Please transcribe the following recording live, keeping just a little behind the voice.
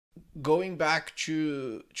going back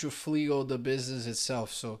to Fligoo, the business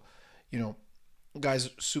itself. So, you know, guys,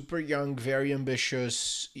 super young, very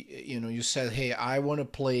ambitious. You said, hey, I want to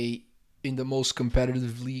play in the most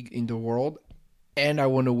competitive league in the world, and I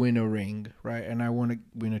want to win a ring, right? And I want to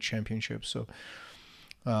win a championship. So,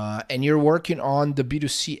 and you're working on the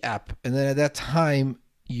B2C app, and then at that time,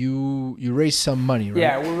 you raised some money, right?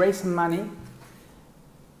 Yeah, we raised some money.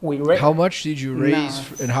 How much did you raise,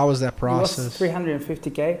 No, and how was that it was process?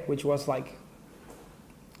 350K, which was like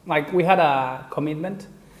we had a commitment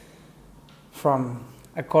from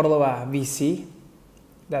a Cordova VC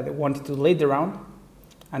that they wanted to lead the round,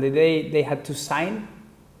 and the day they had to sign,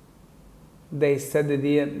 they said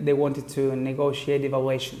they wanted to negotiate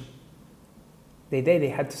evaluation. The day they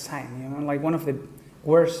had to sign, like one of the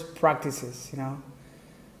worst practices,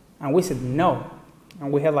 and we said no,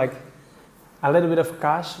 and we had like a little bit of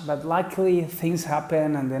cash, but luckily things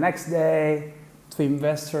happened, and the next day, two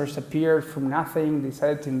investors appeared from nothing,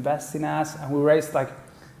 decided to invest in us, and we raised like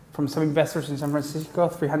from some investors in San Francisco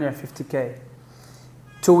 350K.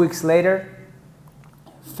 2 weeks later,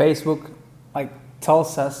 Facebook like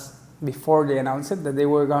tells us before they announced it that they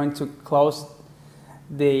were going to close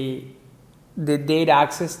the data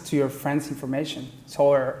access to your friend's information. So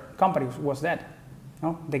our company was dead.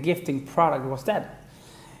 The gifting product was dead.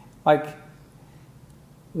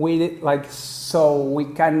 So we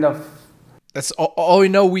kind of. That's all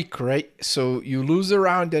in a week, right? So you lose the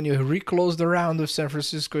round, then you reclose the round of San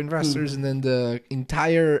Francisco investors, and then the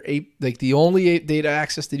entire the only data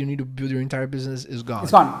access that you need to build your entire business is gone.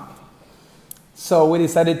 It's gone. So we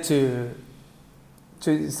decided to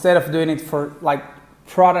instead of doing it for like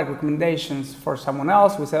product recommendations for someone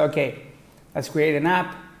else, we said, okay, let's create an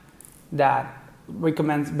app that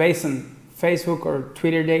recommends based on Facebook or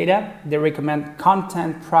Twitter data. They recommend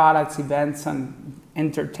content, products, events, and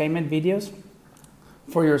entertainment videos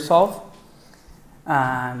for yourself.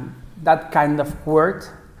 And that kind of worked.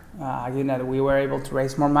 We were able to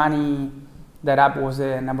raise more money. That app was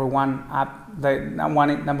the number one app,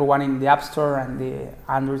 number one in the App Store and the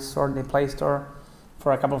Android Store, the Play Store,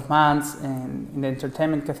 for a couple of months. In the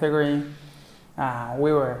entertainment category,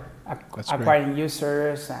 we were acquiring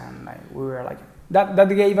users, and we were like that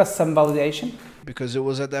gave us some validation. Because it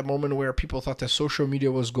was at that moment where people thought that social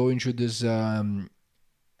media was going to this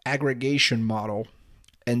aggregation model,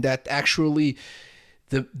 and that actually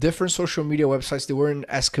the different social media websites, they weren't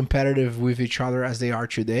as competitive with each other as they are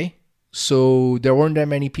today. So there weren't that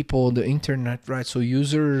many people on the internet, right? So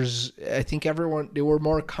users, I think they were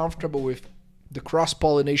more comfortable with the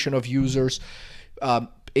cross-pollination of users.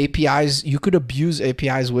 APIs, you could abuse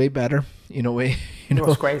APIs way better in a way. It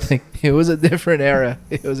was crazy. It was a different era.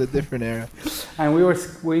 It was a different era. And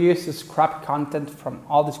we used to scrap content from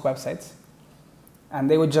all these websites, and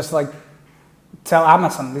they would just like tell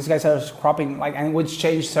Amazon, these guys are scrapping, and it would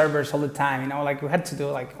change servers all the time. We had to do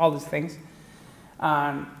like all these things.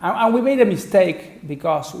 And we made a mistake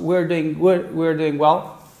because we're doing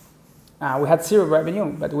well. We had zero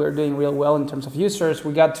revenue, but we were doing real well in terms of users.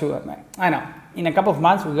 We got to, in a couple of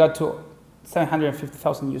months, we got to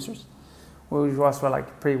 750,000 users, which was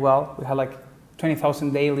pretty well. We had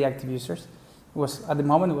 20,000 daily active users. At the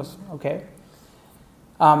moment, it was okay.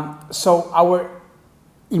 So our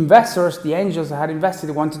investors, the angels that had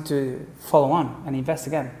invested, wanted to follow on and invest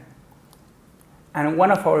again. And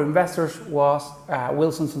one of our investors was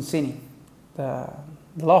Wilson Sonsini, the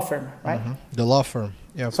law firm, right? Mm-hmm. The law firm,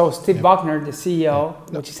 yeah. So Steve Buckner, the CEO,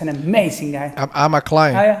 which is an amazing guy. I'm a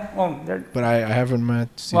client, but I haven't met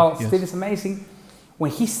Steve. Well, yes. Steve is amazing.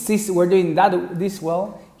 When he sees we're doing this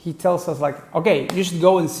well, he tells us okay, you should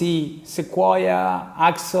go and see Sequoia,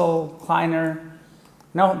 Axel, Kleiner,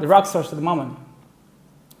 the rock stars at the moment.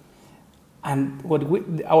 And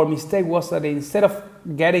our mistake was that instead of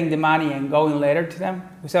getting the money and going later to them,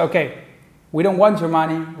 we said, okay, we don't want your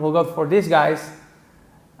money, we'll go for these guys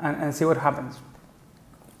and see what happens.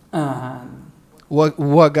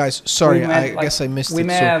 What guys? Sorry, I guess I missed it. We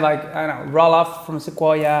met Roloff from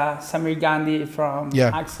Sequoia, Samir Gandhi from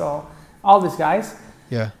Axel, all these guys.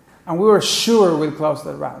 Yeah. And we were sure we'd close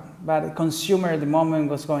that round. But the consumer at the moment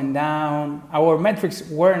was going down. Our metrics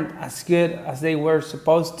weren't as good as they were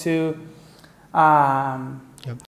supposed to.